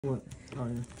What? Oh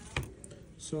yeah.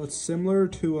 So it's similar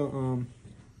to a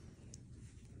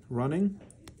running.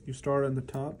 You start on the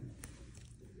top.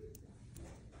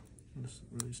 This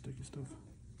really sticky stuff.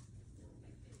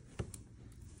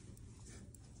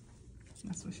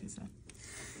 That's what she said.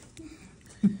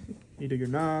 You do your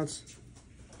knots.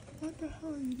 What the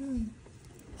hell are you doing?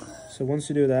 So once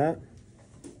you do that,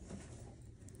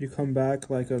 you come back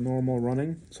like a normal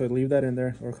running. So leave that in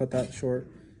there or cut that short.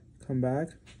 Come back.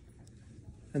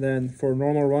 And then for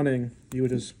normal running, you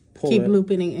would just pull keep it.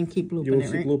 Looping it and keep looping it, You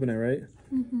will keep looping it, right?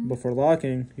 Mm-hmm. But for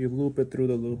locking, you loop it through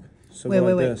the loop. So wait, go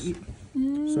wait, like wait.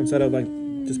 this. So instead of like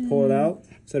just pull it out,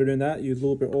 instead of doing that, you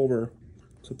loop it over.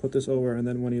 So put this over, and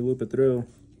then when you loop it through.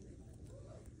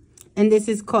 And this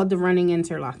is called the running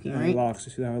interlocking, right? It locks.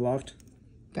 You see how it locked?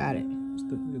 Got it.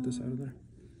 Get this out of there.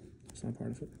 It's not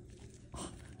part of it.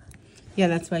 Yeah,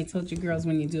 that's why I told you girls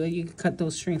when you do it, you can cut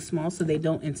those strings small so they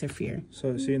don't interfere.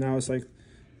 So see now it's like,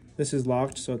 this is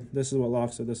locked, so this is what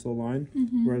locks at this little line,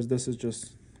 whereas this is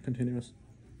just continuous.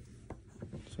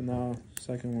 So now,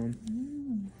 second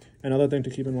one. Another thing to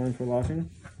keep in mind for locking,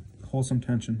 hold some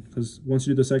tension, because once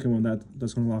you do the second one,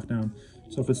 that's going to lock down.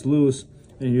 So if it's loose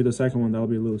and you do the second one, that'll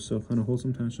be loose. So kind of hold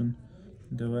some tension,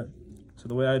 do it. So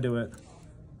the way I do it,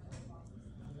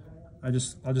 I'll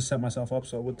just set myself up.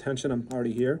 So with tension, I'm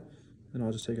already here, and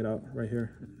I'll just take it out right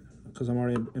here, because I'm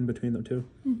already in between them two.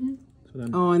 So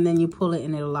then, and then you pull it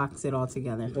and it locks it all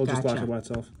together. It'll just lock it by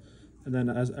itself. And then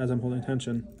as I'm holding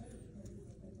tension,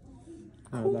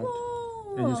 now it's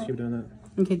locked. And you just keep doing that.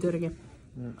 Okay, do it again.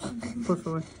 Yeah. Por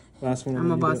favor. Last one. I'm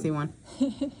a bossy one.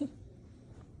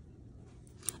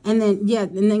 And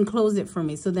then close it for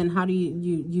me. So then how do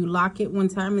you lock it one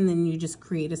time and then you just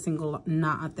create a single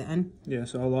knot at the end? Yeah,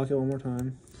 so I'll lock it one more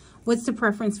time. What's the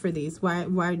preference for these? Why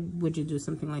would you do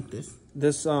something like this?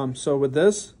 So with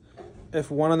this, if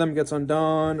one of them gets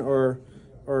undone or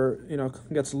you know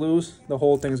gets loose, the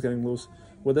whole thing's getting loose.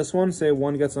 With this one, say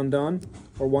one gets undone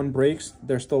or one breaks,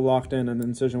 they're still locked in and the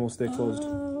incision will stay closed.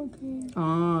 Oh, okay.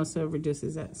 Oh, so it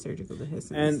reduces that surgical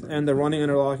dehiscence. And the running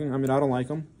interlocking, I mean, I don't like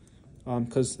them.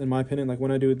 Because in my opinion, like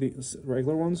when I do the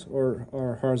regular ones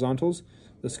or horizontals,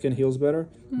 the skin heals better.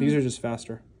 These are just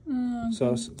faster. Okay.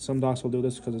 So some docs will do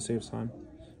this because it saves time.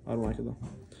 I don't like it though.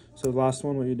 So the last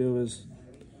one, what you do is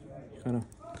you kind of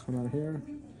come out here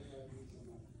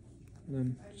and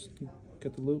then just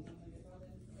get the loop.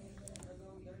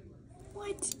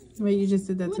 What? Wait, you just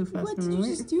did that too fast for me. What did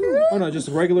you just do? Oh no, just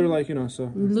regular, like, you know,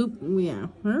 so. Loop, yeah.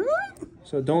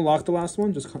 So don't lock the last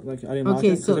one, just like I didn't lock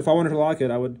it. Because if I wanted to lock it,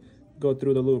 I would go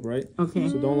through the loop, right? Okay.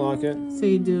 So don't lock it. So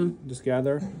you do. Just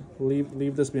gather,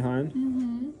 leave this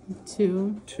behind.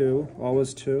 Two,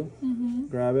 always two.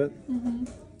 Grab it.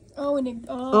 Oh, and it,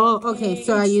 okay.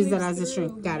 So I use that as a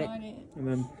string. Got it. And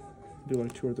then do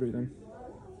like 2 or 3 then.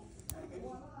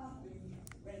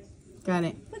 Got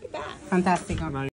it. Look at that. Fantastic.